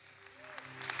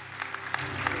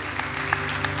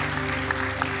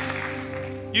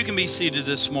You can be seated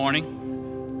this morning.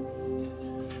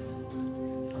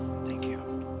 Thank you.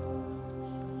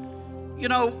 You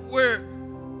know, we're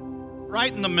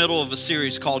right in the middle of a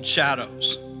series called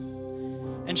Shadows.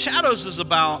 And Shadows is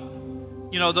about,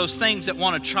 those things that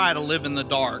want to try to live in the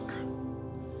dark,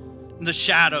 in the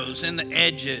shadows, in the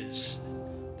edges.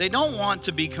 They don't want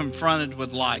to be confronted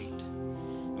with light.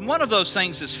 And one of those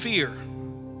things is fear.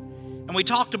 And we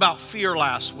talked about fear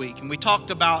last week, and we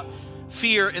talked about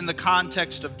fear in the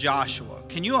context of Joshua.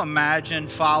 Can you imagine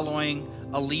following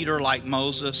a leader like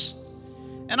Moses?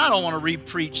 And I don't want to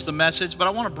re-preach the message, but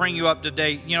I want to bring you up to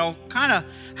date.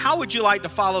 How would you like to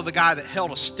follow the guy that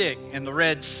held a stick and the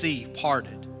Red Sea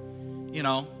parted?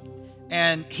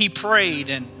 And he prayed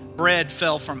and bread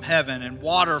fell from heaven and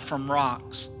water from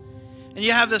rocks. And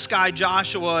you have this guy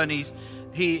Joshua, and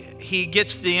he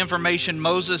gets the information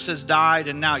Moses has died,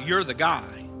 and now you're the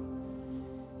guy.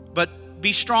 But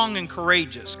be strong and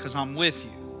courageous, because I'm with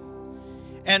you.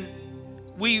 And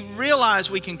we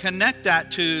realize we can connect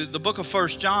that to the book of 1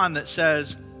 John that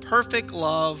says, perfect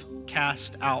love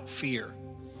casts out fear.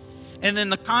 And in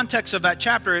the context of that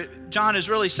chapter, John is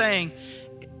really saying,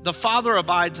 the Father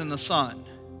abides in the Son,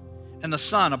 and the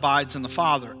Son abides in the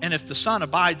Father. And if the Son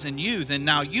abides in you, then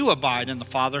now you abide in the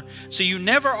Father. So you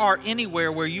never are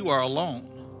anywhere where you are alone.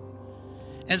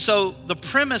 And so the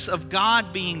premise of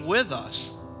God being with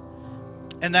us,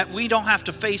 and that we don't have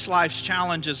to face life's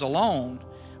challenges alone,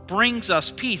 brings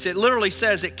us peace. It literally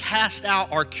says it casts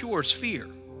out or cures fear.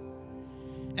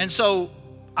 And so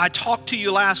I talked to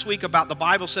you last week about the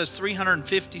Bible says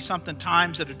 350 something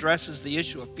times it addresses the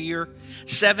issue of fear.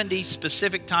 70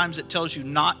 specific times it tells you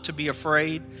not to be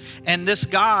afraid. And this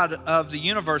God of the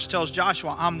universe tells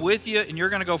Joshua, I'm with you, and you're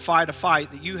going to go fight a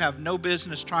fight that you have no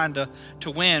business trying to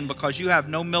win, because you have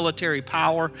no military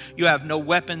power. You have no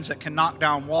weapons that can knock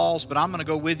down walls, but I'm going to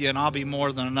go with you, and I'll be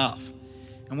more than enough.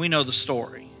 And we know the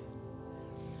story.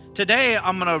 Today,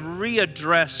 I'm going to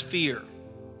readdress fear.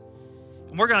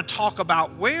 And we're going to talk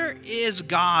about where is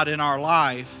God in our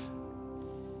life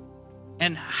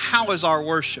and how is our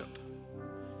worship.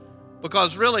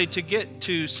 Because really, to get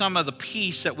to some of the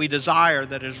peace that we desire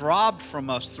that is robbed from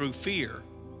us through fear,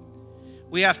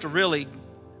 we have to really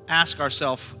ask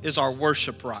ourselves, is our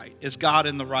worship right? Is God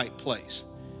in the right place?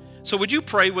 So would you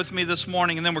pray with me this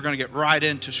morning, and then we're going to get right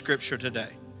into Scripture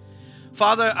today.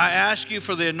 Father, I ask you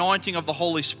for the anointing of the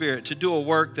Holy Spirit to do a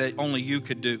work that only you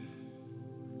could do.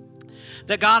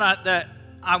 That God,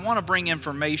 I want to bring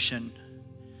information,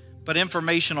 but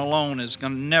information alone is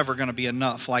never going to be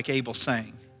enough, like Abel's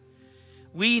saying.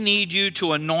 We need you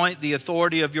to anoint the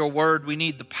authority of your word. We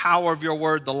need the power of your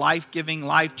word, the life-giving,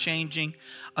 life-changing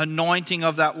anointing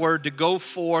of that word to go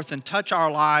forth and touch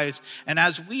our lives. And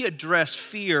as we address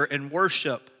fear and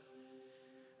worship,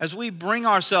 as we bring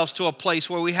ourselves to a place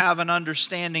where we have an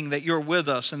understanding that you're with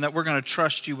us and that we're going to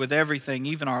trust you with everything,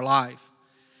 even our life.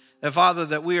 That, Father,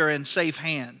 that we are in safe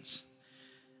hands.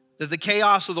 That the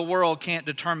chaos of the world can't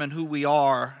determine who we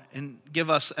are and give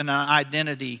us an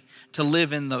identity to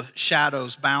live in the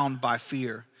shadows bound by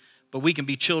fear. But we can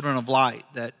be children of light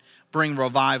that bring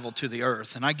revival to the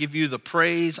earth. And I give you the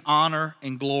praise, honor,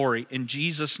 and glory in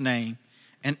Jesus' name.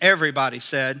 And everybody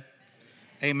said,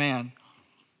 amen.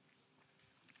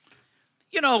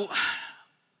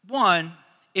 One,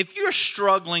 if you're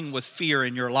struggling with fear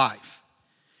in your life,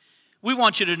 we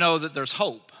want you to know that there's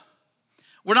hope.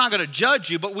 We're not going to judge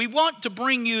you, but we want to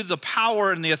bring you the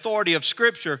power and the authority of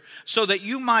Scripture so that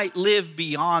you might live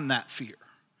beyond that fear,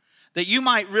 that you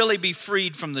might really be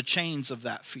freed from the chains of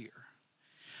that fear.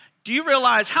 Do you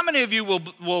realize how many of you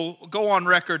will go on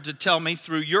record to tell me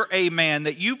through your amen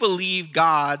that you believe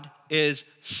God is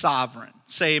sovereign?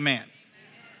 Say amen.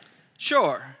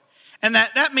 Sure. And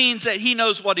that means that he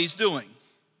knows what he's doing.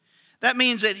 That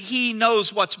means that he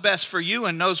knows what's best for you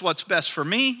and knows what's best for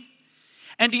me.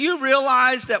 And do you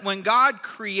realize that when God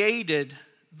created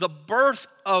the birth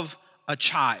of a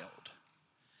child,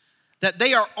 that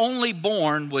they are only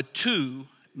born with two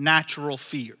natural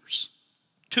fears?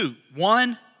 Two.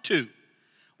 One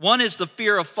is the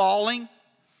fear of falling,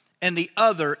 and the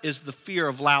other is the fear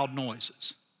of loud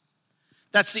noises.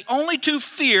 That's the only two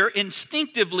fear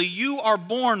instinctively you are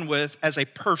born with as a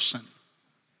person.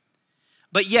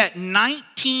 But yet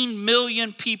 19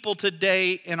 million people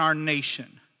today in our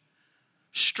nation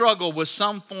struggle with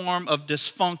some form of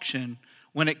dysfunction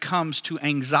when it comes to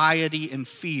anxiety and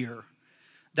fear,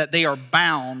 that they are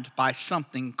bound by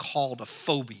something called a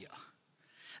phobia.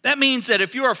 That means that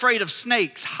if you're afraid of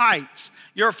snakes, heights,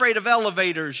 you're afraid of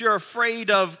elevators, you're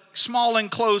afraid of small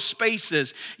enclosed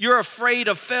spaces, you're afraid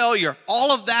of failure,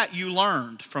 all of that you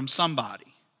learned from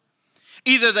somebody.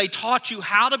 Either they taught you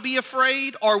how to be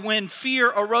afraid, or when fear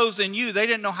arose in you, they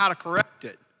didn't know how to correct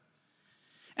it.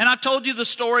 And I've told you the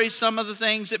story, some of the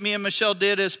things that me and Michelle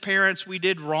did as parents, we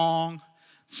did wrong.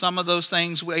 Some of those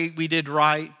things we did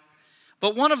right.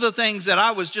 But one of the things that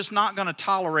I was just not going to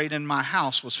tolerate in my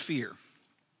house was fear.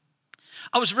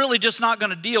 I was really just not going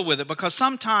to deal with it, because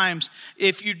sometimes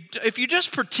if you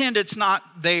just pretend it's not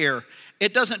there,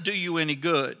 it doesn't do you any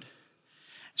good.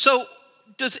 So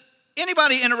does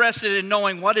anybody interested in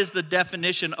knowing what is the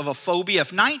definition of a phobia?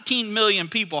 If 19 million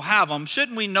people have them,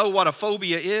 shouldn't we know what a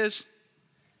phobia is?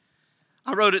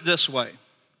 I wrote it this way.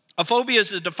 A phobia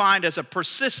is defined as a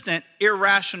persistent,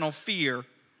 irrational fear.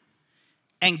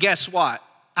 And guess what?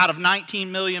 Out of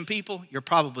 19 million people, you're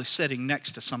probably sitting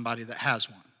next to somebody that has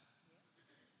one.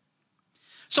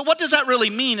 So what does that really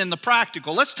mean in the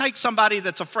practical? Let's take somebody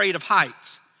that's afraid of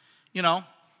heights.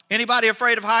 Anybody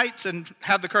afraid of heights and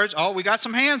have the courage? Oh, we got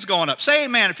some hands going up. Say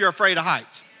amen if you're afraid of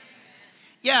heights.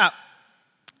 Yeah.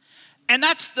 And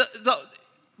that's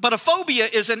but a phobia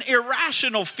is an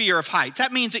irrational fear of heights.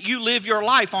 That means that you live your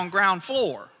life on ground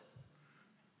floor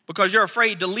because you're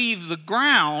afraid to leave the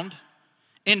ground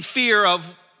in fear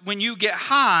of when you get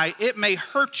high, it may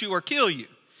hurt you or kill you.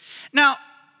 Now,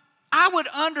 I would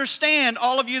understand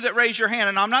all of you that raise your hand,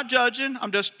 and I'm not judging.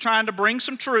 I'm just trying to bring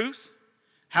some truth.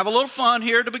 Have a little fun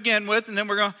here to begin with, and then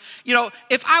we're going to,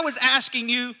 if I was asking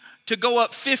you to go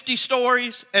up 50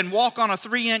 stories and walk on a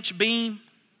 3-inch beam,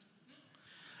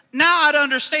 now I'd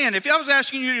understand. If I was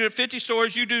asking you to do 50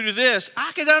 stories, you do this,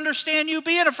 I could understand you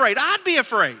being afraid. I'd be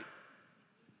afraid.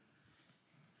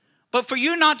 But for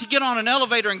you not to get on an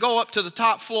elevator and go up to the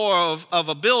top floor of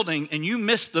a building and you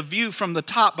miss the view from the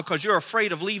top because you're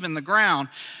afraid of leaving the ground,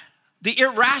 the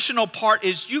irrational part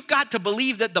is you've got to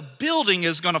believe that the building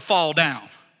is going to fall down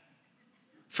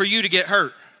for you to get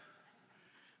hurt.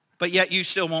 But yet you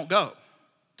still won't go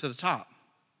to the top.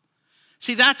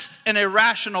 See, that's an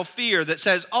irrational fear that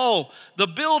says, oh, the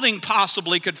building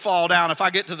possibly could fall down if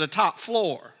I get to the top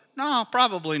floor. No,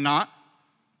 probably not.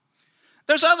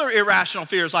 There's other irrational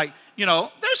fears like,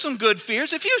 there's some good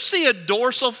fears. If you see a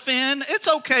dorsal fin,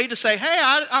 it's okay to say, hey,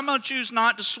 I'm going to choose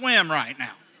not to swim right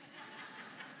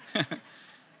now.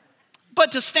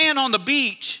 But to stand on the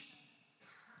beach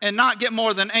and not get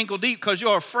more than ankle deep because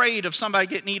you're afraid of somebody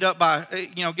getting eaten up by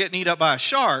a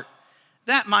shark,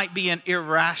 that might be an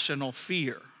irrational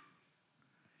fear.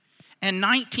 And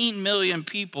 19 million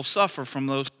people suffer from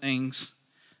those things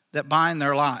that bind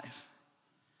their life.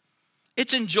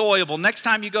 It's enjoyable. Next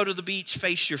time you go to the beach,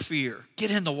 face your fear.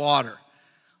 Get in the water.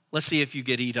 Let's see if you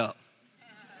get eat up.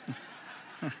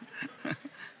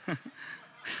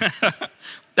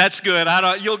 That's good.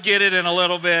 You'll get it in a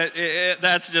little bit.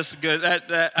 That's just good.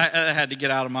 I had to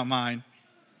get out of my mind.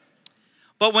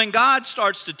 But when God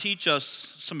starts to teach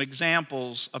us some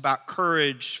examples about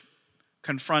courage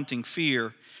confronting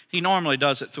fear, he normally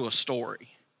does it through a story.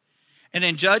 And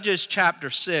in Judges chapter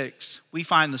 6, we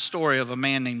find the story of a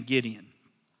man named Gideon.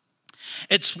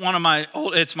 It's my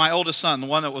oldest son, the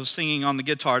one that was singing on the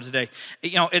guitar today.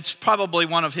 It's probably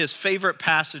one of his favorite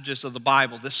passages of the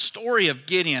Bible, the story of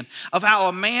Gideon, of how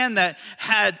a man that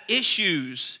had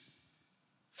issues,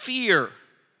 fear,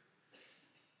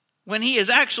 when he is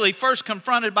actually first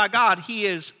confronted by God, he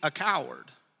is a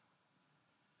coward.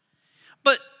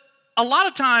 But a lot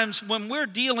of times when we're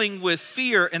dealing with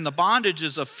fear and the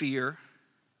bondages of fear,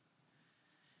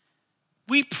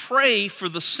 we pray for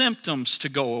the symptoms to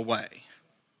go away.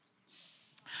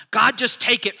 God, just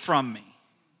take it from me.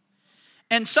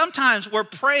 And sometimes we're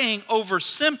praying over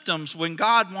symptoms when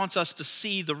God wants us to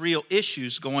see the real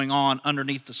issues going on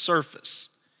underneath the surface.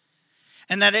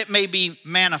 And that it may be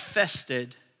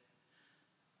manifested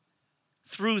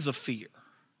through the fear.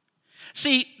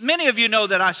 See, many of you know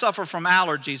that I suffer from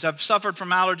allergies. I've suffered from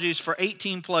allergies for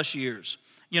 18 plus years.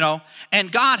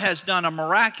 And God has done a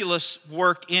miraculous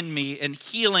work in me in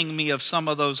healing me of some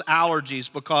of those allergies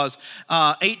because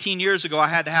 18 years ago I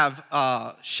had to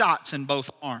have shots in both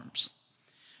arms.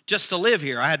 Just to live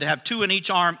here, I had to have 2 in each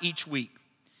arm each week.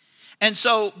 And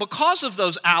so because of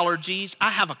those allergies, I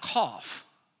have a cough.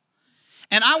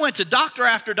 And I went to doctor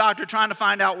after doctor trying to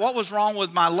find out what was wrong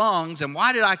with my lungs and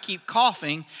why did I keep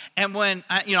coughing. And when,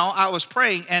 I was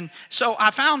praying. And so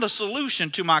I found a solution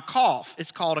to my cough.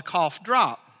 It's called a cough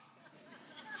drop.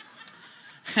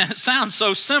 It sounds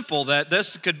so simple that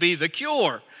this could be the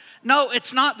cure. No,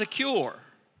 it's not the cure.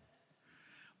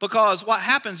 Because what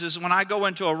happens is when I go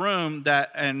into a room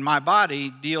and my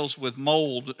body deals with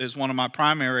mold is one of my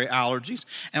primary allergies.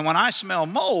 And when I smell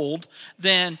mold,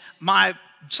 then my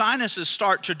sinuses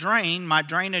start to drain, my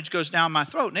drainage goes down my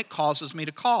throat, and it causes me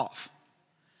to cough.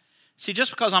 See,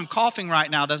 just because I'm coughing right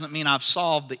now doesn't mean I've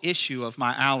solved the issue of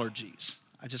my allergies.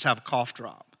 I just have a cough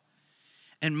drop.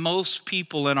 And most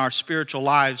people in our spiritual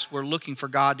lives, we're looking for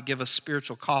God to give us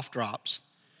spiritual cough drops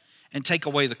and take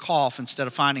away the cough instead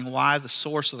of finding why the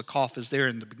source of the cough is there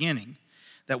in the beginning,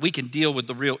 that we can deal with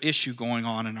the real issue going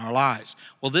on in our lives.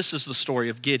 Well, this is the story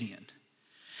of Gideon.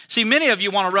 See, many of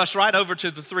you want to rush right over to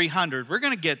the 300. We're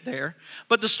going to get there.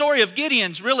 But the story of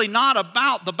Gideon's really not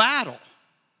about the battle.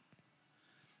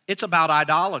 It's about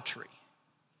idolatry.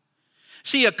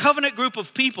 See, a covenant group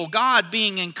of people, God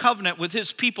being in covenant with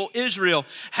his people Israel,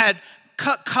 had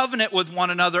cut covenant with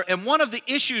one another. And one of the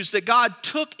issues that God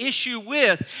took issue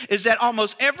with is that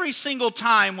almost every single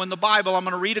time when the Bible, I'm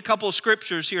going to read a couple of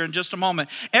scriptures here in just a moment,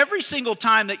 every single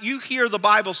time that you hear the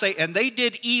Bible say, and they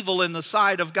did evil in the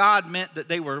sight of God, meant that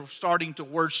they were starting to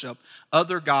worship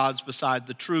other gods beside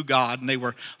the true God, and they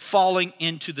were falling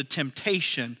into the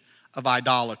temptation of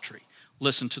idolatry.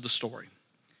 Listen to the story.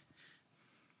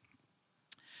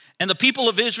 And the people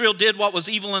of Israel did what was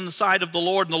evil in the sight of the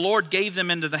Lord, and the Lord gave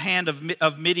them into the hand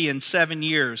of Midian 7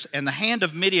 years. And the hand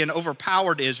of Midian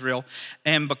overpowered Israel,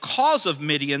 and because of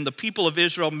Midian, the people of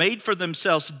Israel made for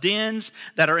themselves dens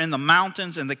that are in the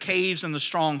mountains and the caves and the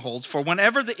strongholds. For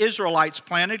whenever the Israelites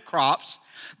planted crops,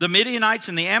 the Midianites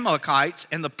and the Amalekites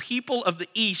and the people of the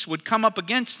east would come up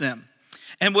against them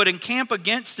and would encamp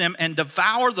against them and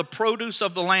devour the produce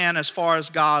of the land as far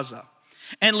as Gaza,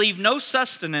 and leave no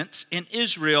sustenance in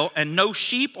Israel, and no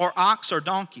sheep or ox or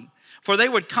donkey. For they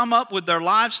would come up with their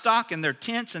livestock and their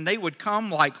tents, and they would come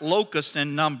like locusts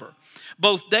in number.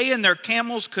 Both they and their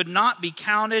camels could not be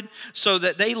counted, so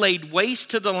that they laid waste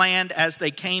to the land as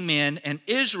they came in. And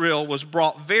Israel was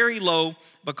brought very low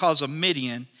because of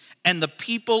Midian, and the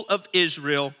people of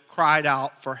Israel cried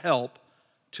out for help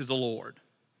to the Lord.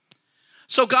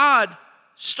 So God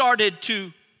started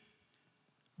to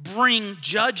bring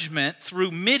judgment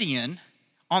through Midian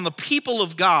on the people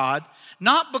of God,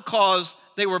 not because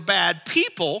they were bad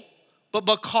people, but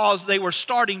because they were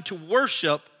starting to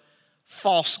worship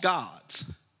false gods.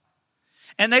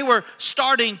 And they were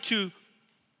starting to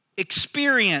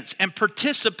experience and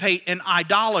participate in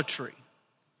idolatry.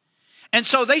 And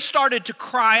so they started to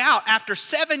cry out. After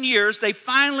 7 years, they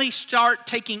finally start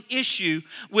taking issue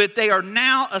with they are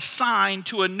now assigned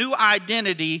to a new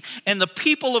identity, and the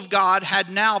people of God had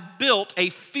now built a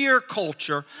fear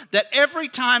culture that every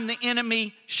time the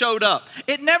enemy showed up,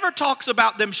 it never talks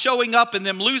about them showing up and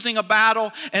them losing a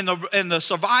battle and the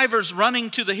survivors running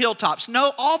to the hilltops.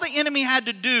 No, all the enemy had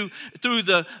to do through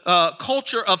the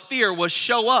culture of fear was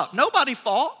show up. Nobody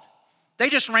fought. They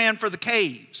just ran for the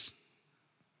caves.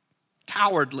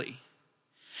 Cowardly.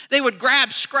 They would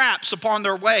grab scraps upon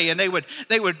their way, and they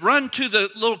would run to the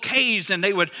little caves, and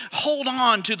they would hold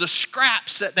on to the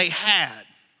scraps that they had,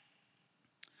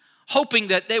 hoping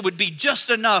that they would be just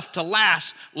enough to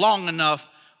last long enough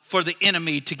for the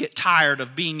enemy to get tired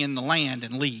of being in the land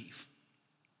and leave.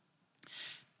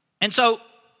 And so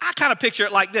I kind of picture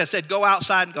it like this. They'd go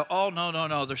outside and go, oh,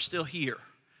 no, they're still here.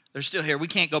 They're still here. We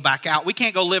can't go back out. We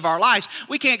can't go live our lives.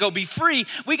 We can't go be free.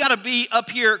 We got to be up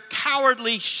here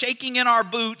cowardly, shaking in our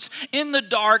boots, in the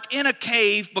dark, in a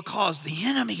cave, because the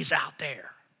enemy's out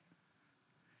there.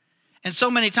 And so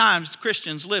many times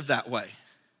Christians live that way.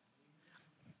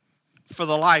 For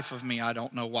the life of me, I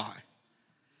don't know why.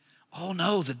 Oh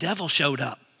no, the devil showed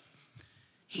up.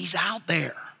 He's out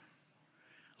there.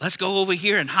 Let's go over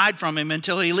here and hide from him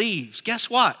until he leaves. Guess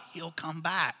what? He'll come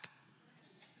back.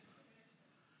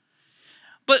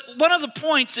 But one of the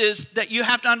points is that you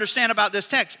have to understand about this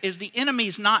text is the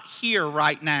enemy's not here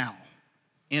right now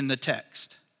in the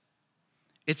text.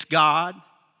 It's God.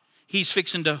 He's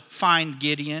fixing to find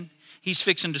Gideon. He's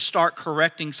fixing to start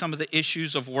correcting some of the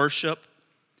issues of worship.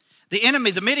 The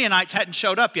enemy, the Midianites, hadn't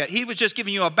showed up yet. He was just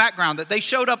giving you a background that they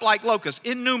showed up like locusts,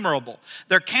 innumerable.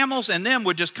 Their camels and them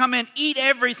would just come in, eat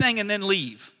everything, and then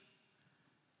leave.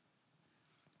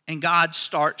 And God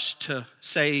starts to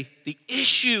say, the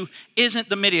issue isn't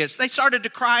the Midianites. They started to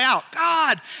cry out,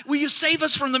 God, will you save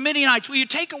us from the Midianites? Will you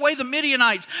take away the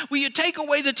Midianites? Will you take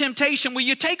away the temptation? Will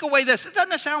you take away this?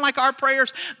 Doesn't it sound like our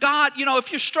prayers? God,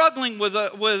 if you're struggling with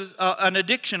an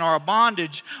addiction or a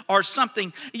bondage or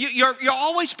something, you're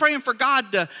always praying for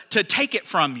God to take it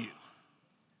from you.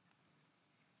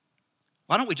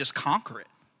 Why don't we just conquer it?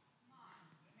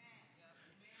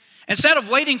 Instead of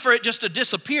waiting for it just to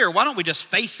disappear, why don't we just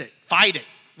face it, fight it,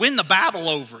 win the battle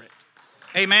over it?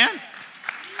 Amen?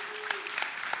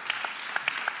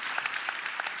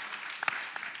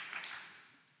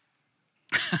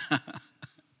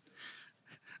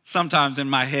 Sometimes in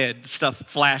my head, stuff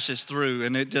flashes through,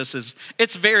 and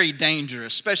it's very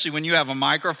dangerous, especially when you have a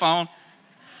microphone.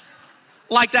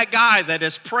 Like that guy that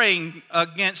is praying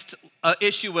against an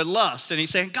issue with lust. And he's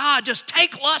saying, God, just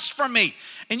take lust from me.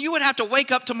 And you would have to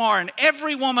wake up tomorrow and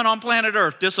every woman on planet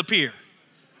Earth disappear.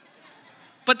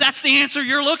 But that's the answer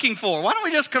you're looking for. Why don't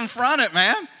we just confront it,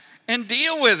 man, and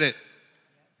deal with it?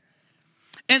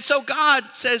 And so God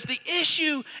says the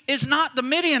issue is not the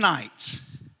Midianites.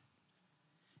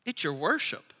 It's your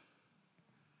worship.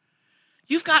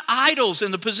 You've got idols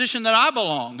in the position that I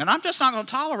belong, and I'm just not going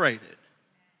to tolerate it.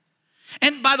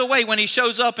 And by the way, when he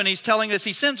shows up and he's telling this,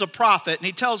 he sends a prophet and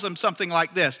he tells them something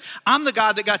like this. I'm the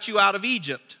God that got you out of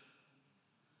Egypt.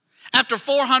 After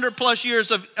 400 plus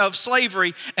years of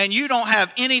slavery, and you don't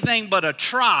have anything but a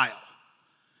trial.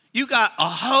 You got a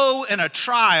hoe and a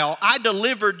trial. I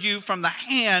delivered you from the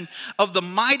hand of the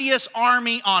mightiest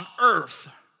army on earth.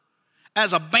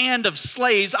 As a band of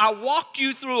slaves, I walked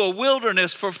you through a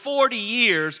wilderness for 40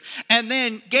 years and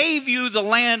then gave you the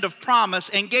land of promise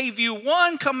and gave you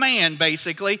one command,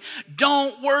 basically.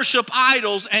 Don't worship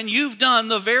idols, and you've done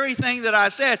the very thing that I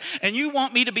said, and you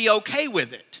want me to be okay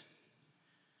with it.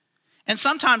 And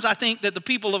sometimes I think that the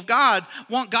people of God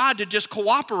want God to just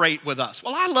cooperate with us.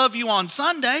 Well, I love you on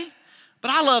Sunday,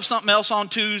 but I love something else on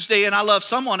Tuesday, and I love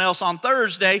someone else on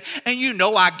Thursday, and you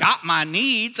know I got my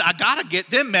needs. I got to get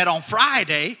them met on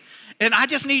Friday, and I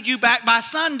just need you back by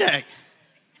Sunday.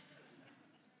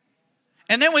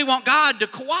 And then we want God to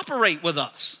cooperate with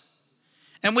us.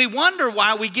 And we wonder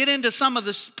why we get into some of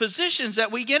the positions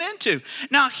that we get into.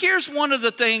 Now, here's one of the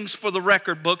things for the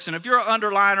record books, and if you're an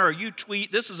underliner or you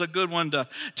tweet, this is a good one to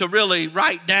really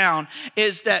write down,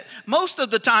 is that most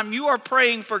of the time you are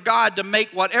praying for God to make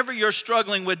whatever you're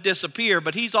struggling with disappear,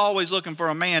 but he's always looking for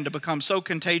a man to become so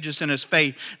contagious in his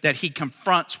faith that he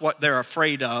confronts what they're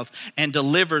afraid of and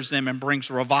delivers them and brings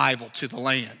revival to the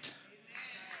land.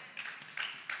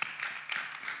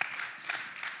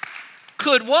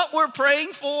 Could what we're praying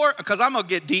for, because I'm going to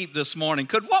get deep this morning,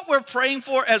 could what we're praying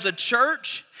for as a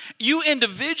church, you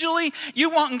individually,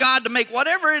 you wanting God to make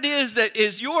whatever it is that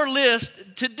is your list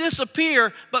to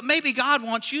disappear, but maybe God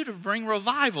wants you to bring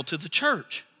revival to the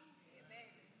church.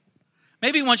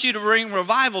 Maybe he wants you to bring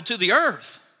revival to the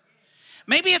earth.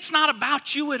 Maybe it's not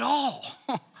about you at all.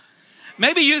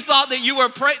 Maybe you thought that you were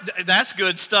praying. That's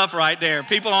good stuff right there.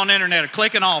 People on the internet are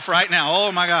clicking off right now.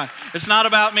 Oh my God, it's not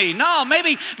about me. No,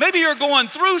 maybe you're going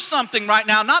through something right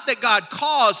now, not that God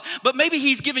caused, but maybe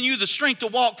he's given you the strength to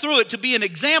walk through it, to be an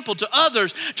example to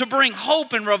others, to bring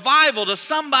hope and revival to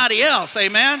somebody else.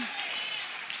 Amen?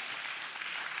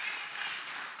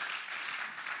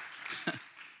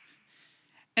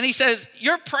 And he says,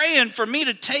 you're praying for me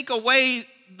to take away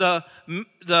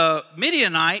the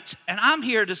Midianites, and I'm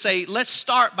here to say, let's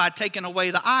start by taking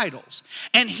away the idols.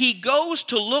 And he goes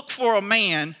to look for a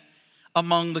man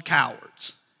among the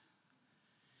cowards.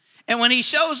 And when he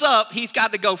shows up, he's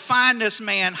got to go find this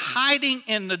man hiding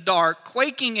in the dark,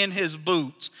 quaking in his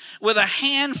boots, with a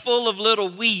handful of little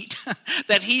wheat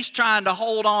that he's trying to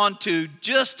hold on to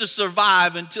just to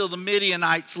survive until the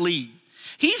Midianites leave.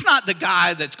 He's not the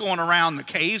guy that's going around the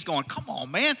caves going, come on,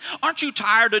 man, aren't you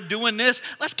tired of doing this?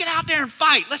 Let's get out there and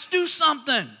fight. Let's do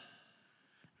something.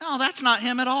 No, that's not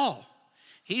him at all.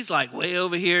 He's like way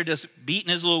over here just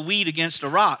beating his little wheat against a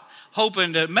rock,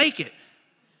 hoping to make it.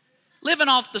 Living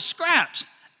off the scraps.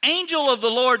 Angel of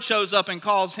the Lord shows up and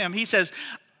calls him. He says,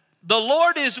 the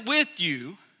Lord is with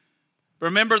you.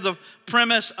 Remember the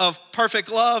premise of perfect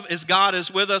love is God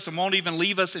is with us and won't even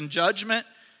leave us in judgment.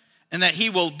 And that he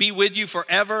will be with you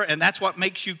forever. And that's what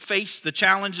makes you face the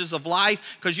challenges of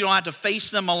life, because you don't have to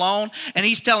face them alone. And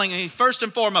he's telling me, first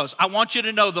and foremost, I want you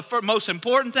to know the most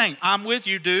important thing. I'm with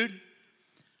you, dude.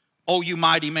 Oh, you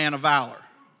mighty man of valor.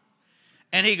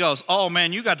 And he goes, oh,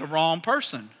 man, you got the wrong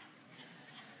person.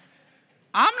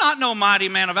 I'm not no mighty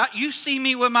man of valor. You see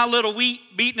me with my little wheat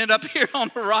beating it up here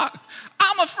on the rock.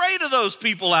 I'm afraid of those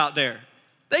people out there.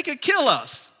 They could kill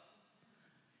us.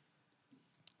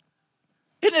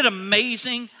 Isn't it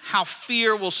amazing how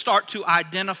fear will start to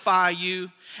identify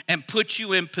you and put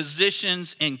you in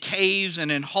positions, in caves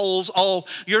and in holes? Oh,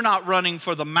 you're not running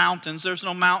for the mountains. There's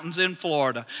no mountains in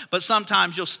Florida. But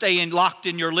sometimes you'll stay locked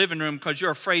in your living room because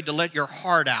you're afraid to let your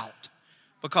heart out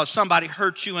because somebody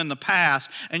hurt you in the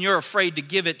past and you're afraid to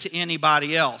give it to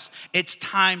anybody else. It's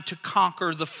time to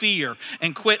conquer the fear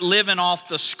and quit living off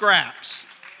the scraps.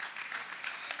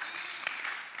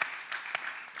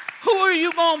 Who are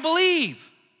you going to believe?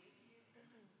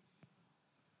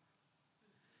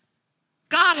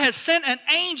 God has sent an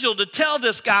angel to tell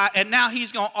this guy, and now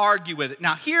he's going to argue with it.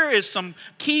 Now, here is some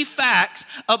key facts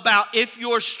about if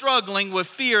you're struggling with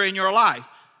fear in your life.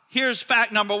 Here's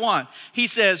fact number one. He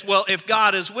says, well, if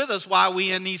God is with us, why are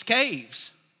we in these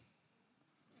caves?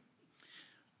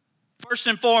 First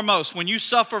and foremost, when you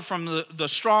suffer from the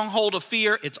stronghold of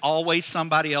fear, it's always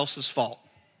somebody else's fault.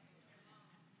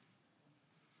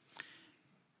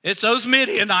 It's those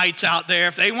Midianites out there.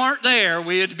 If they weren't there,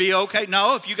 we'd be okay.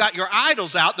 No, if you got your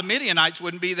idols out, the Midianites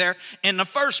wouldn't be there in the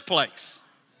first place.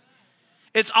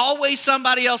 It's always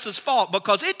somebody else's fault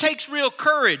because it takes real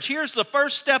courage. Here's the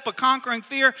first step of conquering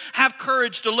fear. Have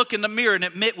courage to look in the mirror and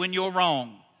admit when you're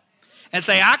wrong. And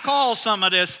say, I caused some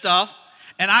of this stuff.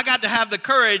 And I got to have the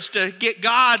courage to get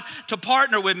God to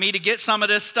partner with me to get some of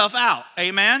this stuff out.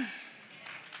 Amen?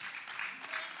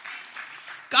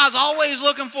 God's always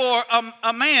looking for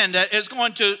a man that is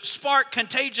going to spark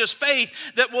contagious faith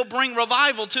that will bring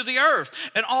revival to the earth.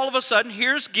 And all of a sudden,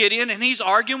 here's Gideon, and he's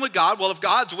arguing with God. Well, if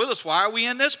God's with us, why are we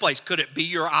in this place? Could it be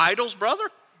your idols, brother?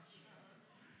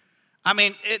 I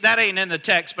mean, that ain't in the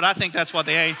text, but I think that's what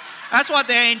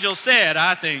the angel said,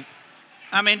 I think.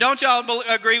 I mean, don't y'all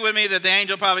agree with me that the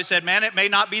angel probably said, man, it may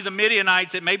not be the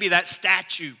Midianites, it may be that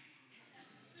statue.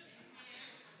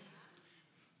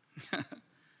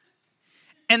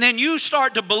 And then you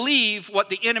start to believe what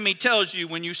the enemy tells you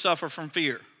when you suffer from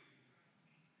fear.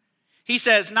 He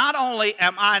says, not only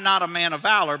am I not a man of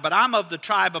valor, but I'm of the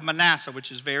tribe of Manasseh, which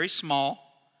is very small.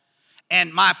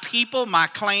 And my people, my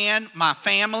clan, my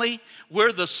family,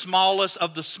 we're the smallest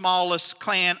of the smallest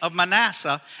clan of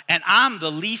Manasseh, and I'm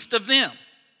the least of them.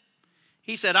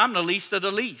 He said, I'm the least of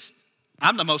the least.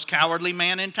 I'm the most cowardly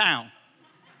man in town.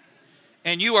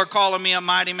 And you are calling me a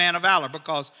mighty man of valor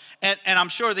because, and I'm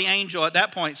sure the angel at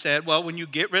that point said, well, when you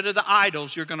get rid of the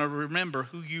idols, you're going to remember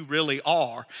who you really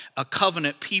are, a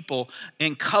covenant people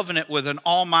in covenant with an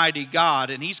almighty God,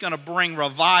 and he's going to bring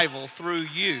revival through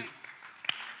you.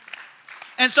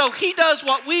 And so he does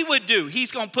what we would do.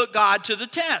 He's going to put God to the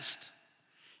test.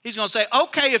 He's going to say,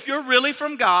 okay, if you're really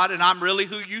from God and I'm really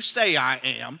who you say I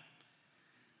am,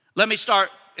 let me start.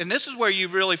 And this is where you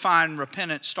really find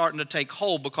repentance starting to take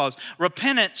hold, because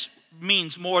repentance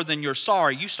means more than you're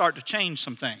sorry. You start to change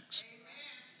some things.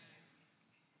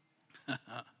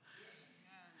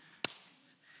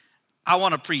 I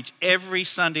want to preach every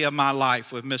Sunday of my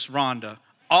life with Miss Rhonda.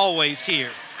 Always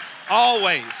here.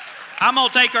 Always. I'm going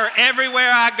to take her everywhere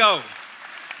I go.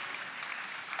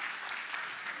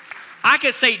 I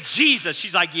could say Jesus.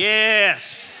 She's like,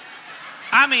 yes.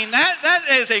 I mean, that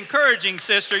is encouraging,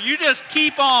 sister. You just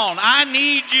keep on. I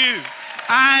need you.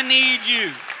 I need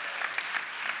you.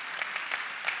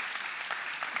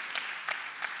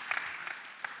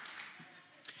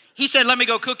 He said, let me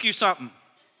go cook you something.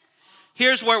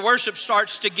 Here's where worship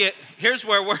starts to get,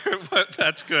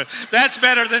 that's good. That's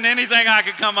better than anything I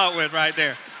could come up with right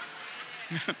there.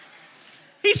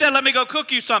 He said, let me go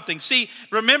cook you something. See,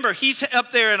 remember, he's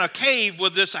up there in a cave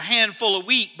with a handful of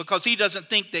wheat because he doesn't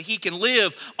think that he can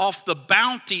live off the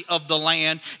bounty of the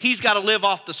land. He's got to live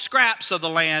off the scraps of the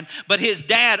land, but his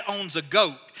dad owns a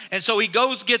goat. And so he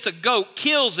goes, gets a goat,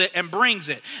 kills it, and brings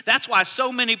it. That's why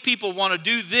so many people want to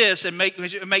do this and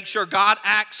make sure God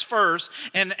acts first,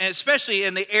 and especially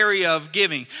in the area of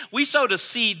giving. We sowed a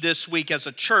seed this week as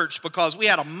a church because we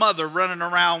had a mother running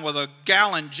around with a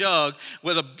gallon jug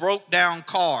with a broke down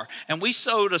car. And we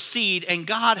sowed a seed, and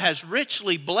God has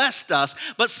richly blessed us.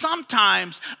 But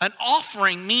sometimes an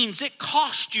offering means it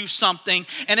costs you something,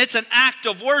 and it's an act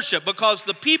of worship, because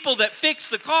the people that fixed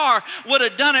the car would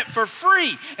have done it for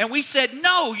free. And we said,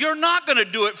 no, you're not going to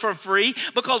do it for free,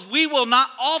 because we will not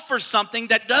offer something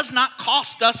that does not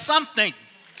cost us something.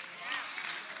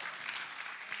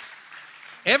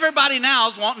 Everybody now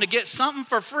is wanting to get something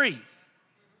for free.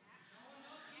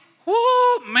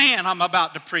 Whoo, man, I'm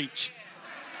about to preach.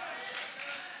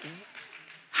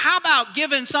 How about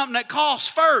giving something that costs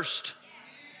first?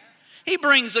 He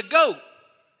brings a goat.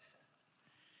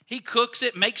 He cooks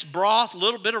it, makes broth, a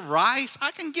little bit of rice.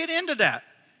 I can get into that.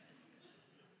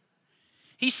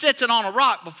 He sits it on a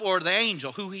rock before the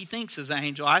angel, who he thinks is an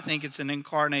angel. I think it's an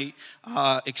incarnate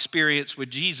experience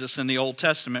with Jesus in the Old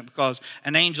Testament, because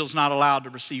an angel's not allowed to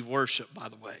receive worship, by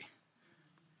the way.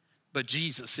 But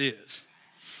Jesus is.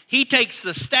 He takes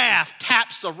the staff,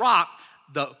 taps the rock,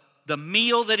 the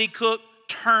meal that he cooked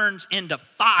turns into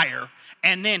fire,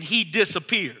 and then he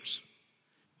disappears.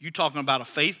 You talking about a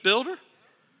faith builder?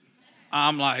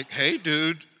 I'm like, hey,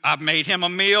 dude, I've made him a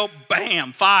meal.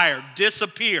 Bam, fire,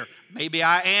 disappear. Maybe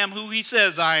I am who he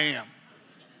says I am.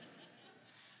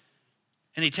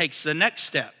 And he takes the next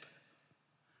step.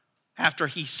 After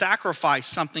he sacrificed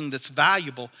something that's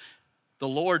valuable, the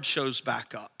Lord shows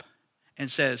back up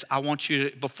and says, I want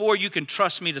you to, before you can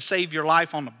trust me to save your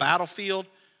life on the battlefield,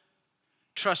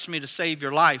 trust me to save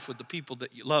your life with the people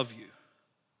that love you.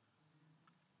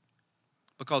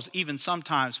 Because even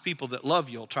sometimes people that love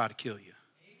you will try to kill you.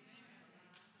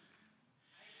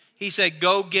 He said,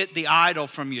 go get the idol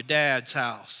from your dad's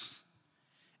house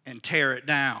and tear it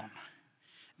down.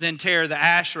 Then tear the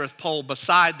Asherah pole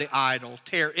beside the idol,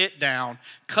 tear it down,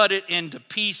 cut it into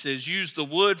pieces, use the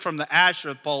wood from the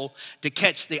Asherah pole to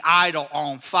catch the idol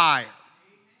on fire.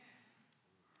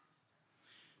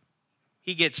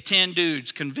 He gets 10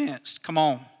 dudes convinced. Come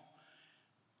on.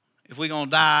 If we're going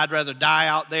to die, I'd rather die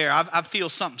out there. I feel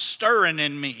something stirring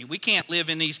in me. We can't live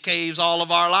in these caves all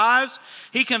of our lives.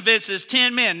 He convinces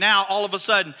 10 men. Now, all of a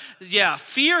sudden,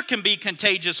 fear can be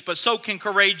contagious, but so can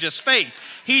courageous faith.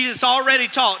 He has already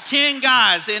talked 10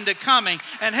 guys into coming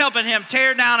and helping him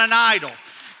tear down an idol.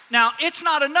 Now, it's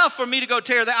not enough for me to go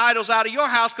tear the idols out of your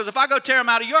house, because if I go tear them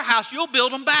out of your house, you'll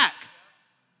build them back.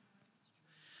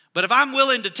 But if I'm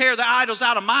willing to tear the idols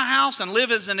out of my house and live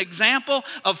as an example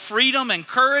of freedom and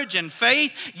courage and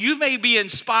faith, you may be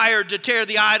inspired to tear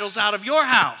the idols out of your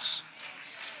house.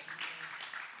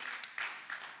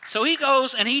 So he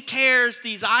goes and he tears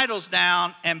these idols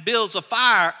down and builds a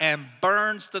fire and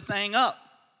burns the thing up.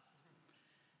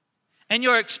 And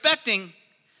you're expecting,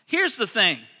 here's the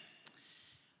thing.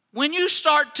 When you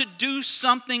start to do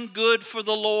something good for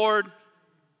the Lord,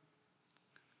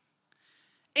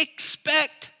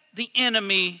 expect the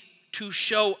enemy to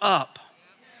show up.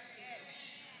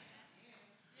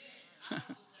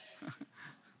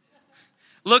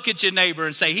 Look at your neighbor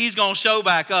and say, he's going to show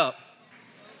back up.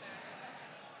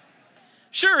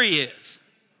 Sure he is.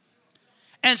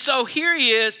 And so here he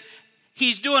is.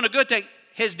 He's doing a good thing.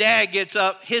 His dad gets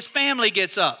up. His family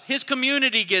gets up. His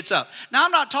community gets up. Now,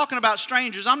 I'm not talking about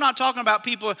strangers. I'm not talking about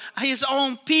people, his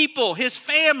own people, his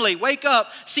family wake up,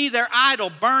 see their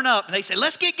idol burn up, and they say,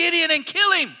 let's get Gideon and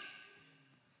kill him.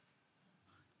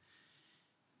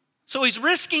 So he's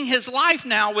risking his life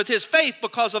now with his faith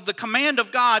because of the command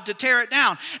of God to tear it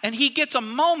down. And he gets a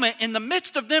moment in the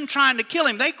midst of them trying to kill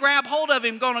him. They grab hold of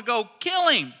him, going to go kill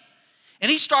him.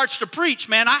 And he starts to preach,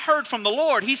 man. I heard from the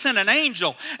Lord. He sent an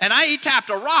angel. And he tapped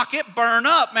a rock. It burned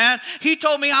up, man. He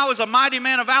told me I was a mighty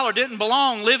man of valor. Didn't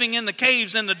belong living in the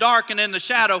caves in the dark and in the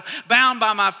shadow, bound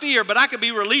by my fear. But I could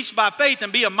be released by faith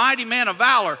and be a mighty man of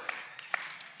valor.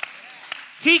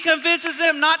 He convinces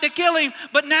them not to kill him,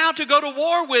 but now to go to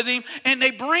war with him. And they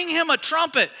bring him a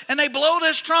trumpet. And they blow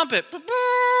this trumpet.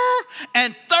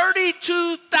 And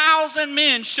 32,000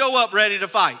 men show up ready to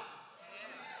fight.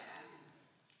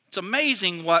 It's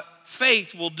amazing what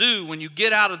faith will do when you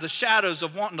get out of the shadows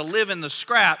of wanting to live in the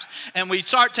scraps and we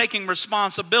start taking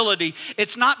responsibility.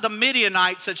 It's not the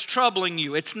Midianites that's troubling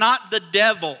you. It's not the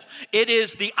devil. It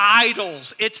is the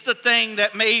idols. It's the thing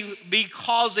that may be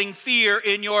causing fear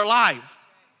in your life.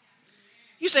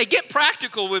 You say, get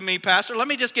practical with me, Pastor. Let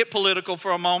me just get political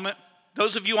for a moment.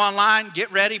 Those of you online, get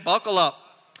ready, buckle up.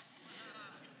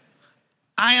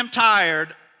 I am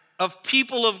tired of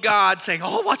people of God saying,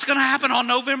 oh, what's going to happen on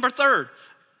November 3rd?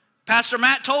 Pastor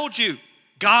Matt told you,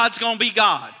 God's going to be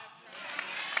God.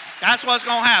 That's what's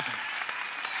going to happen.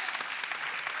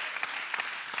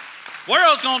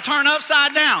 World's going to turn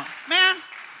upside down. Man,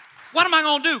 what am I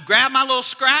going to do? Grab my little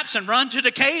scraps and run to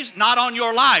the caves? Not on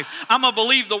your life. I'm going to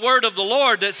believe the word of the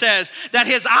Lord that says that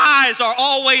his eyes are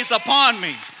always upon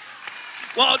me.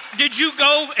 Well, did you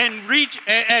go and reach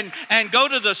and go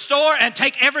to the store and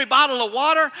take every bottle of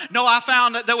water? No, I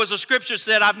found that there was a scripture that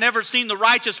said, I've never seen the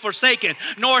righteous forsaken,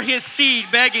 nor his seed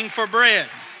begging for bread.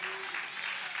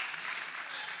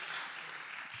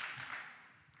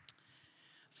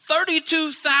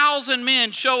 32,000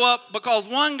 men show up because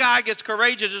one guy gets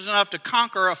courageous enough to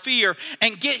conquer a fear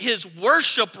and get his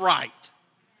worship right.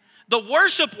 The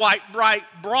worship right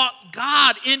brought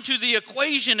God into the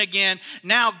equation again.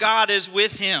 Now God is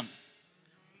with him.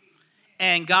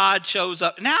 And God shows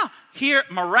up. Now, here,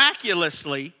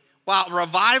 miraculously, while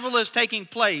revival is taking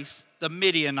place, the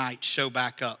Midianites show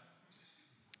back up.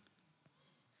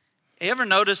 You ever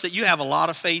notice that you have a lot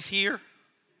of faith here?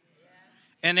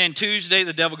 And then Tuesday,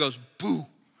 the devil goes, boo.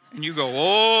 And you go,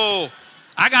 oh,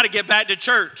 I got to get back to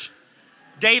church.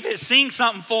 David, sing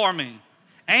something for me.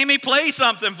 Amy, play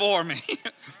something for me.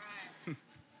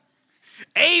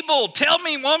 Abel, tell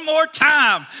me one more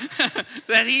time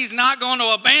that he's not going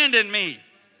to abandon me.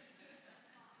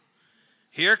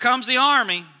 Here comes the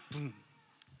army. Boom.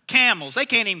 Camels, they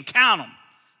can't even count them.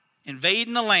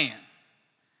 Invading the land.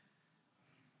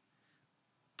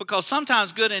 Because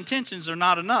sometimes good intentions are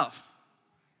not enough.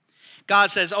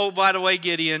 God says, oh, by the way,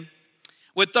 Gideon,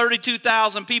 with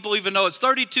 32,000 people, even though it's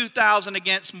 32,000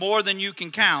 against more than you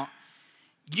can count,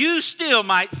 you still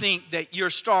might think that you're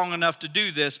strong enough to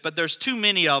do this, but there's too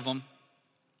many of them.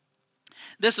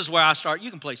 This is where I start.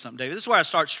 You can play something, David. This is where I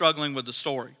start struggling with the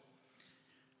story.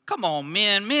 Come on,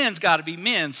 men. Men's got to be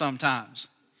men sometimes.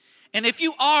 And if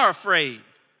you are afraid,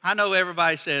 I know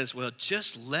everybody says, well,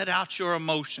 just let out your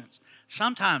emotions.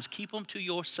 Sometimes keep them to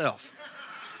yourself.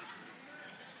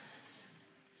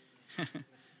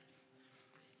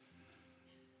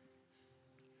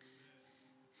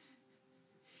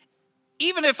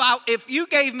 Even if you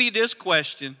gave me this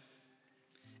question,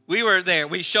 we were there,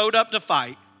 we showed up to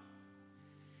fight.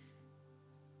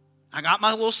 I got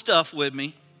my little stuff with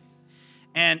me,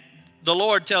 and the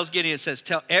Lord tells Gideon, says,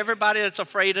 tell everybody that's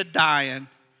afraid of dying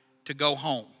to go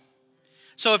home.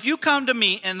 So if you come to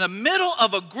me in the middle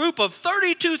of a group of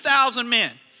 32,000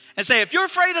 men and say, if you're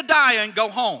afraid of dying, go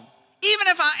home. Even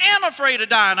if I am afraid of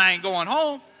dying, I ain't going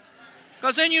home,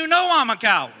 because then you know I'm a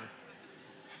coward.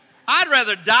 I'd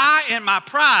rather die in my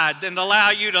pride than to allow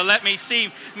you to let me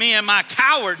see me in my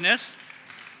cowardness.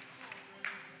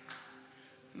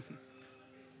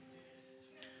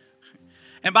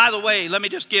 And by the way, let me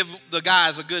just give the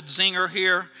guys a good zinger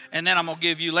here, and then I'm going to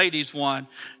give you ladies one.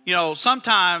 You know,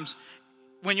 sometimes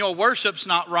when your worship's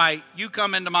not right, you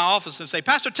come into my office and say,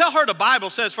 Pastor, tell her the Bible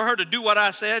says for her to do what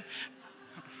I said,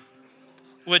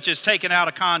 which is taken out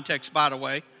of context, by the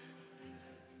way.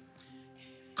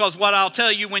 Because what I'll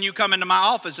tell you when you come into my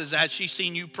office is, has she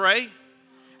seen you pray?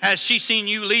 Has she seen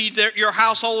you lead your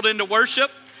household into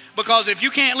worship? Because if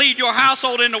you can't lead your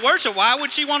household into worship, why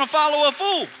would she want to follow a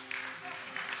fool?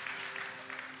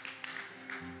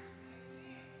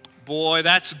 Boy,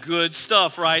 that's good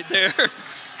stuff right there.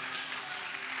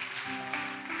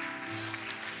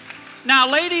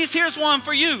 Now, ladies, here's one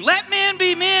for you. Let men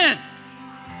be men.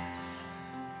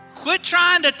 Quit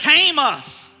trying to tame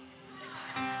us.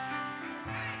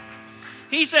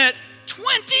 He said,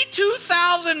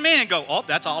 22,000 men go, oh,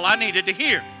 that's all I needed to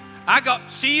hear. I go,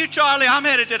 see you, Charlie, I'm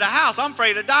headed to the house. I'm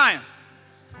afraid of dying.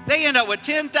 They end up with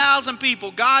 10,000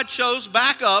 people. God shows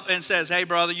back up and says, hey,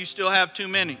 brother, you still have too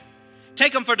many.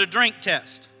 Take them for the drink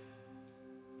test.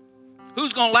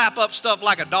 Who's going to lap up stuff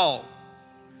like a dog?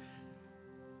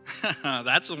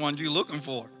 That's the one you're looking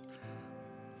for.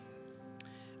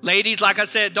 Ladies, like I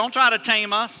said, don't try to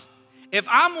tame us. If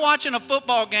I'm watching a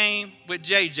football game with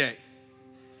JJ,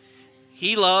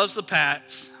 he loves the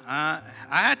Pats. I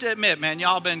have to admit, man,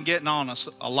 y'all been getting on us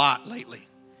a lot lately.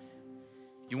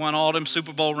 You won all them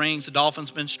Super Bowl rings. The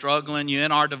Dolphins been struggling. You're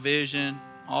in our division,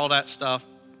 all that stuff.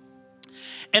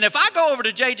 And if I go over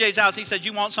to JJ's house, he says,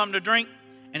 you want something to drink?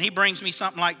 And he brings me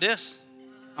something like this.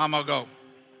 I'm going to go,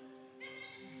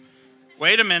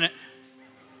 wait a minute.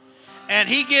 And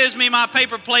he gives me my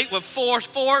paper plate with 4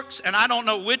 forks, and I don't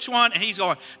know which one. And he's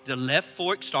going, the left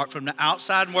fork, start from the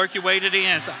outside and work your way to the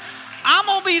inside. I'm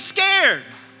going to be scared.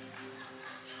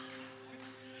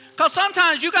 Because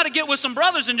sometimes you got to get with some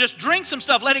brothers and just drink some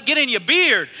stuff, let it get in your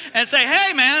beard, and say,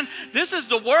 hey, man, this is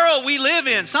the world we live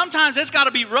in. Sometimes it's got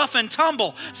to be rough and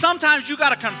tumble. Sometimes you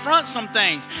got to confront some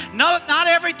things. No, not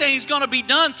everything's going to be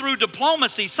done through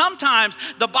diplomacy. Sometimes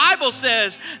the Bible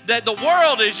says that the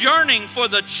world is yearning for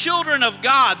the children of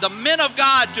God, the men of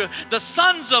God, the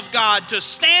sons of God to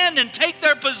stand and take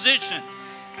their position.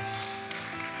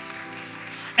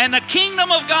 And the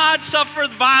kingdom of God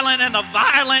suffereth violent, and the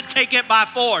violent take it by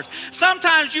force.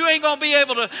 Sometimes you ain't going to be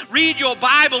able to read your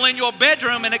Bible in your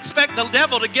bedroom and expect the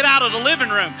devil to get out of the living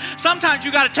room. Sometimes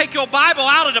you got to take your Bible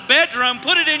out of the bedroom,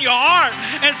 put it in your heart,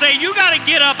 and say, you got to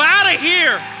get up out of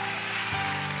here.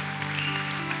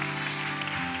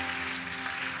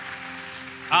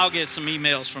 I'll get some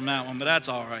emails from that one, but that's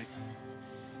all right.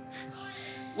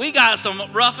 We got some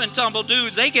rough and tumble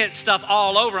dudes. They get stuff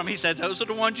all over them. He said, those are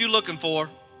the ones you're looking for.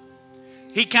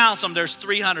 He counts them. There's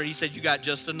 300. He said, you got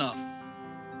just enough.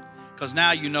 Because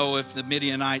now you know if the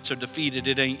Midianites are defeated,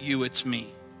 it ain't you, it's me.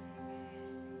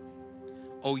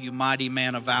 Oh, you mighty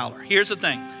man of valor. Here's the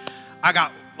thing. I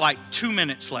got like 2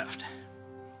 minutes left.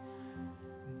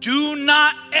 Do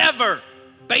not ever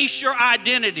base your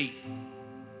identity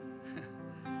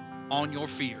on your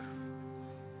fear.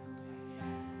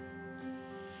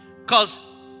 Because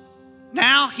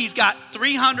now he's got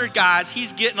 300 guys.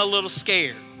 He's getting a little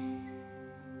scared.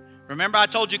 Remember, I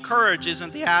told you courage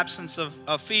isn't the absence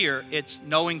of fear. It's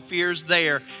knowing fear's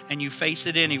there and you face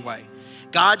it anyway.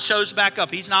 God shows back up.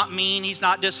 He's not mean. He's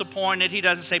not disappointed. He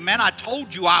doesn't say, man, I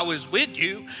told you I was with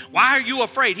you. Why are you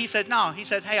afraid? He said, no. He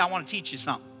said, hey, I want to teach you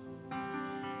something.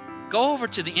 Go over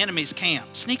to the enemy's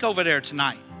camp. Sneak over there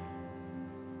tonight.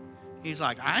 He's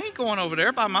like, I ain't going over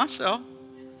there by myself.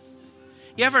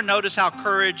 You ever notice how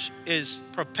courage is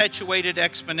perpetuated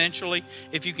exponentially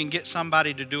if you can get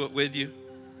somebody to do it with you?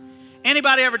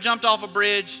 Anybody ever jumped off a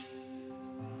bridge?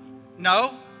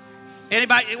 No?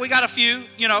 Anybody? We got a few,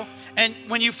 you know. And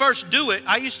when you first do it,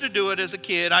 I used to do it as a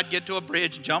kid. I'd get to a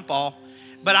bridge and jump off.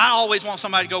 But I always want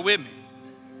somebody to go with me.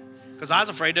 Because I was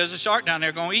afraid there's a shark down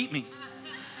there going to eat me.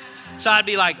 So I'd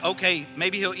be like, okay,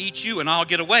 maybe he'll eat you and I'll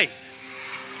get away.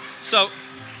 So,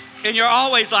 and you're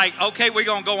always like, okay, we're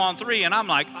going to go on 3. And I'm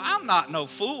like, I'm not no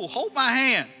fool. Hold my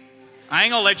hand. I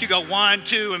ain't going to let you go 1,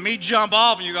 2, and me jump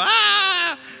off and you go,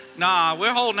 ah. Nah,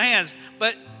 we're holding hands.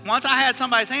 But once I had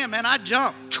somebody's hand, man, I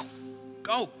jumped.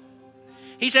 Go.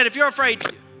 He said, if you're afraid,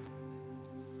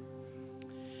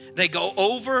 they go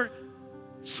over,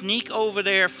 sneak over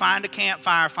there, find a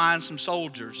campfire, find some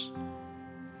soldiers.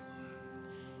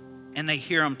 And they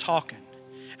hear them talking.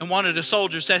 And one of the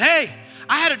soldiers said, hey,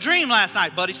 I had a dream last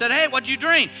night. Buddy said, hey, what'd you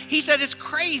dream? He said, it's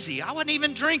crazy. I wasn't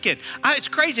even drinking. It's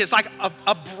crazy. It's like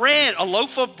a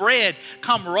loaf of bread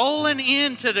come rolling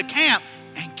into the camp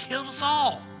and killed us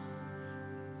all.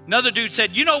 Another dude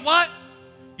said, you know what?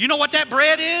 You know what that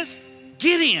bread is?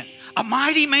 Gideon, a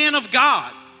mighty man of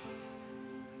God.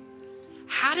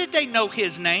 How did they know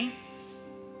his name?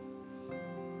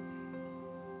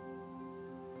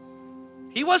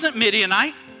 He wasn't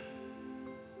Midianite.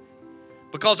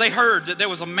 Because they heard that there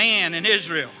was a man in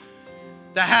Israel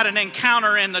that had an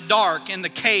encounter in the dark, in the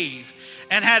cave,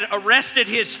 and had arrested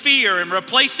his fear and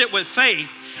replaced it with faith.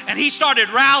 And he started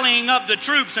rallying up the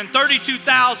troops, and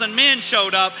 32,000 men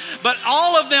showed up, but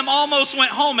all of them almost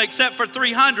went home except for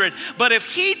 300. But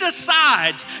if he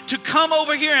decides to come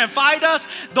over here and fight us,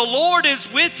 the Lord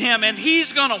is with him and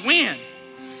he's going to win.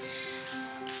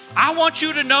 I want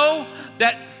you to know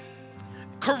that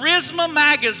Charisma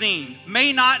Magazine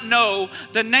may not know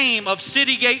the name of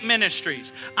City Gate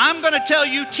Ministries. I'm going to tell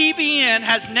you, TBN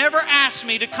has never asked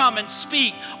me to come and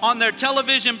speak on their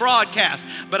television broadcast.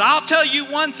 But I'll tell you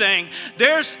one thing,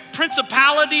 there's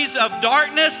principalities of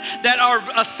darkness that are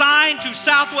assigned to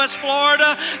Southwest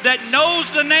Florida that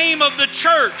knows the name of the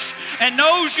church and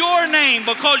knows your name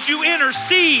because you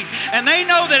intercede. And they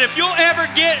know that if you'll ever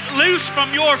get loose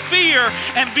from your fear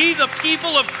and be the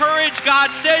people of courage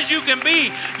God says you can be,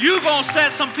 you're going to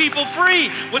set some people free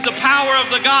with the power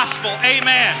of the gospel.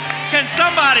 Amen. Can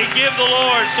somebody give the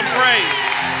Lord some praise?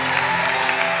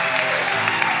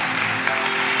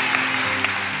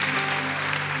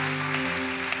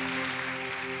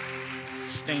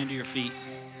 Stand to your feet.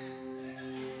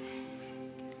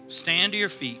 Stand to your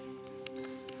feet.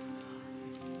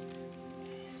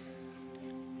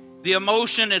 The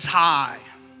emotion is high.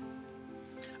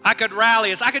 I could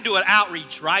rally us. I could do an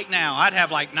outreach right now. I'd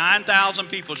have like 9,000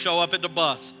 people show up at the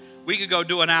bus. We could go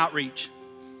do an outreach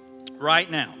right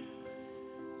now.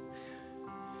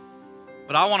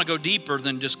 But I want to go deeper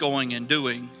than just going and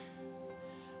doing.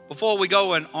 Before we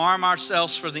go and arm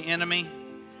ourselves for the enemy,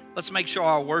 let's make sure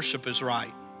our worship is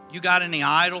right. You got any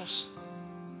idols?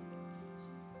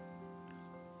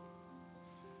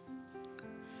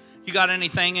 You got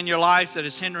anything in your life that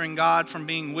is hindering God from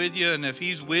being with you? And if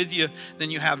he's with you, then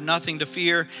you have nothing to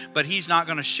fear, but he's not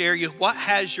going to share you. What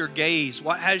has your gaze?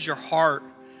 What has your heart?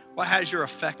 What has your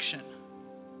affection?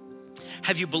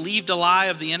 Have you believed a lie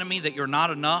of the enemy that you're not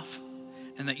enough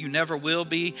and that you never will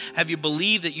be? Have you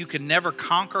believed that you can never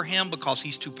conquer him because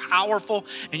he's too powerful,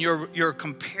 and you're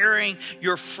comparing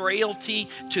your frailty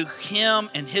to him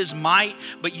and his might,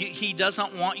 but he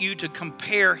doesn't want you to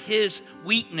compare his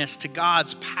weakness to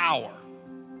God's power?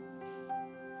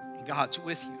 And God's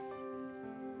with you.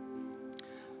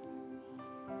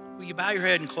 Will you bow your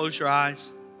head and close your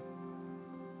eyes?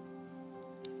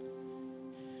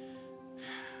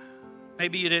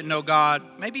 Maybe you didn't know God.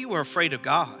 Maybe you were afraid of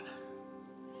God.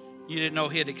 You didn't know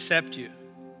he'd accept you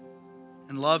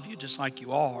and love you just like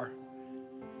you are.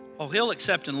 Oh, he'll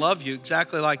accept and love you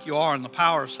exactly like you are, and the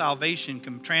power of salvation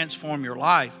can transform your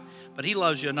life. But he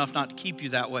loves you enough not to keep you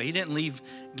that way. He didn't leave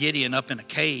Gideon up in a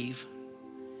cave.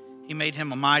 He made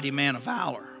him a mighty man of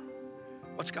valor.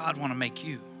 What's God want to make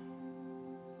you?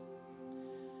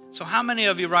 So how many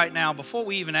of you right now, before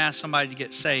we even ask somebody to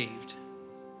get saved,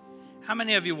 how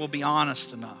many of you will be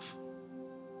honest enough?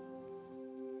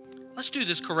 Let's do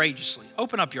this courageously.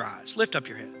 Open up your eyes. Lift up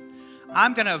your head.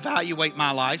 I'm going to evaluate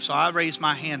my life, so I raise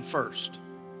my hand first.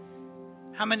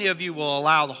 How many of you will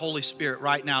allow the Holy Spirit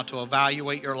right now to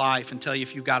evaluate your life and tell you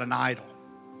if you've got an idol?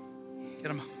 Get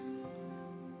them.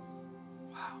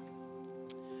 Wow.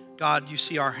 God, you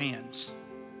see our hands.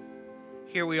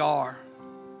 Here we are,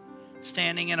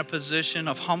 standing in a position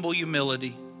of humble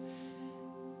humility,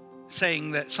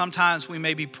 saying that sometimes we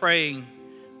may be praying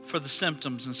for the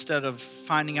symptoms instead of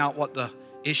finding out what the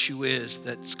issue is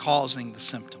that's causing the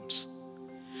symptoms.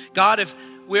 God, if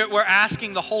we're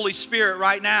asking the Holy Spirit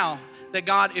right now that,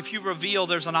 God, if you reveal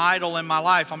there's an idol in my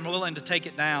life, I'm willing to take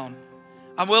it down.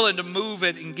 I'm willing to move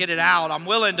it and get it out. I'm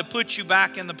willing to put you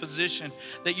back in the position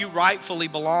that you rightfully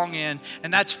belong in.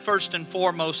 And that's first and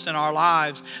foremost in our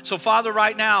lives. So Father,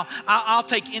 right now, I'll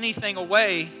take anything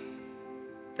away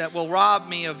that will rob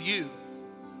me of you.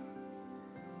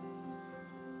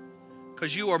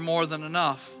 Because you are more than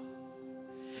enough.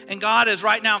 And God, as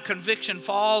right now conviction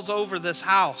falls over this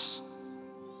house,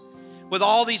 with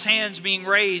all these hands being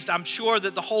raised, I'm sure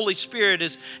that the Holy Spirit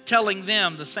is telling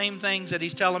them the same things that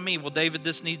He's telling me. Well, David,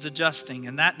 this needs adjusting,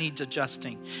 and that needs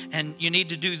adjusting. And you need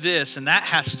to do this, and that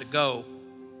has to go.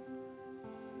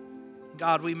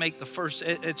 God, we make the first,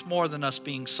 it's more than us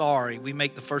being sorry. We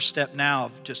make the first step now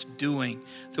of just doing,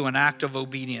 through an act of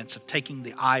obedience, of taking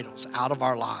the idols out of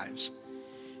our lives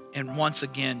and once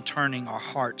again turning our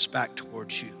hearts back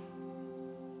towards you.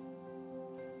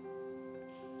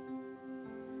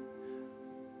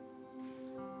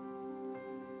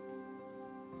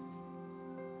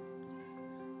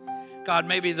 God,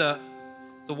 maybe the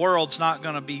world's not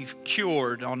going to be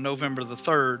cured on November the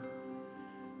 3rd.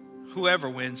 Whoever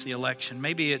wins the election,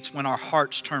 maybe it's when our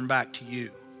hearts turn back to you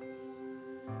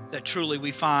that truly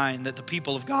we find that the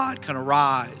people of God can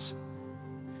arise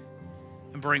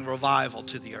and bring revival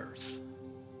to the earth.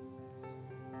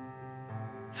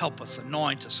 Help us,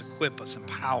 anoint us, equip us,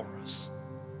 empower us.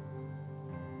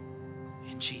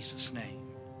 In Jesus' name.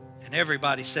 And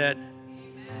everybody said,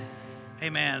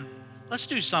 Amen. Let's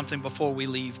do something before we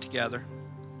leave together.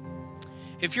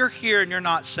 If you're here and you're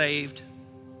not saved,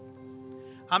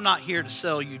 I'm not here to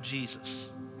sell you Jesus.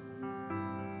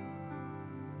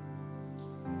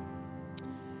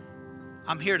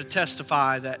 I'm here to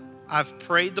testify that I've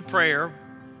prayed the prayer,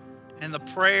 and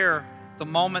the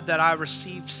moment that I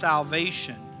received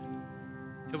salvation,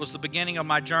 it was the beginning of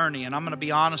my journey. And I'm going to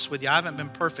be honest with you, I haven't been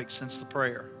perfect since the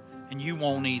prayer, and you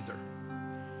won't either.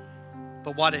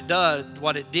 But what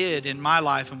it did in my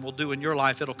life and will do in your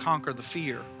life, it'll conquer the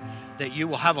fear. That you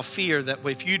will have a fear that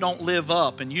if you don't live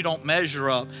up and you don't measure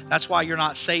up, that's why you're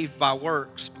not saved by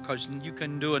works, because you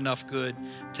couldn't do enough good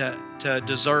to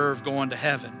deserve going to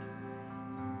heaven.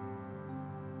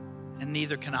 And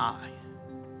neither can I.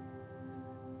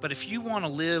 But if you want to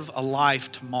live a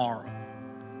life tomorrow,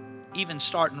 even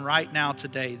starting right now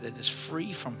today, that is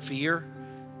free from fear,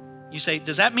 you say,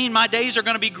 does that mean my days are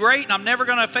going to be great and I'm never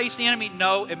going to face the enemy?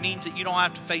 No, it means that you don't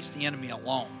have to face the enemy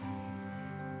alone.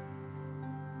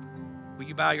 Will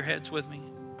you bow your heads with me?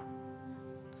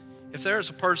 If there is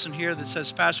a person here that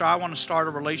says, Pastor, I want to start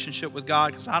a relationship with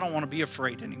God because I don't want to be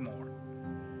afraid anymore.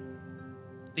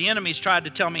 The enemy's tried to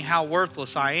tell me how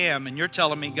worthless I am, and you're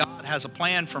telling me God has a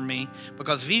plan for me,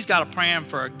 because if He's got a plan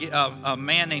for a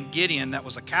man named Gideon that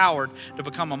was a coward to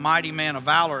become a mighty man of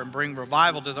valor and bring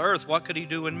revival to the earth, what could He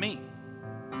do in me?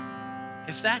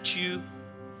 If that's you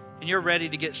and you're ready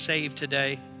to get saved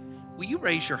today, will you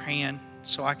raise your hand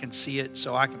so I can see it,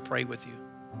 so I can pray with you?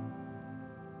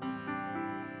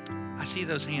 I see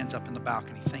those hands up in the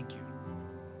balcony. Thank you.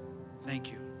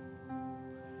 Thank you.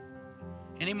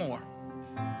 Any more?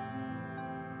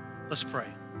 Let's pray.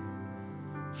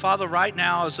 Father, right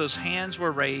now as those hands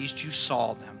were raised, you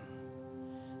saw them.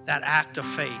 That act of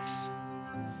faith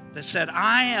that said,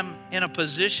 I am in a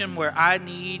position where I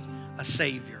need a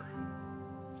Savior.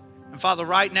 And Father,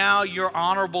 right now you're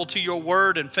honorable to your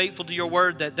word and faithful to your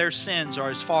word that their sins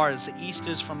are as far as the east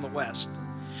is from the west.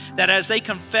 That as they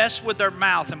confess with their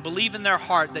mouth and believe in their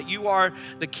heart that you are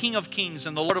the King of Kings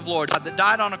and the Lord of Lords, God, that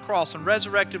died on a cross and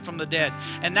resurrected from the dead,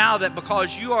 and now that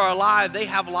because you are alive, they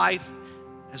have life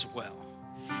as well.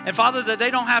 And Father, that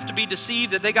they don't have to be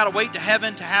deceived, that they got to wait to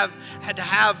heaven to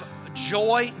have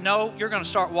joy. No, you're going to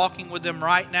start walking with them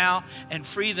right now and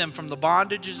free them from the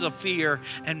bondages of fear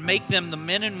and make them the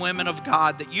men and women of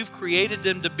God that you've created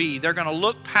them to be. They're going to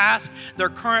look past their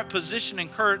current position and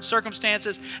current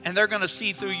circumstances, and they're going to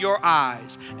see through your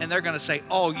eyes, and they're going to say,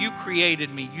 oh, you created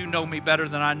me. You know me better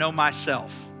than I know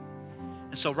myself.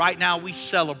 And so right now we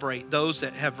celebrate those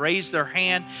that have raised their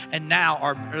hand, and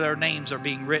now their names are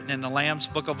being written in the Lamb's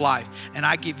Book of Life. And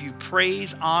I give you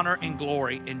praise, honor, and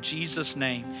glory in Jesus'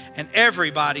 name. And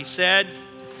everybody said,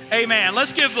 amen.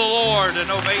 Let's give the Lord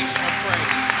an ovation of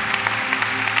praise.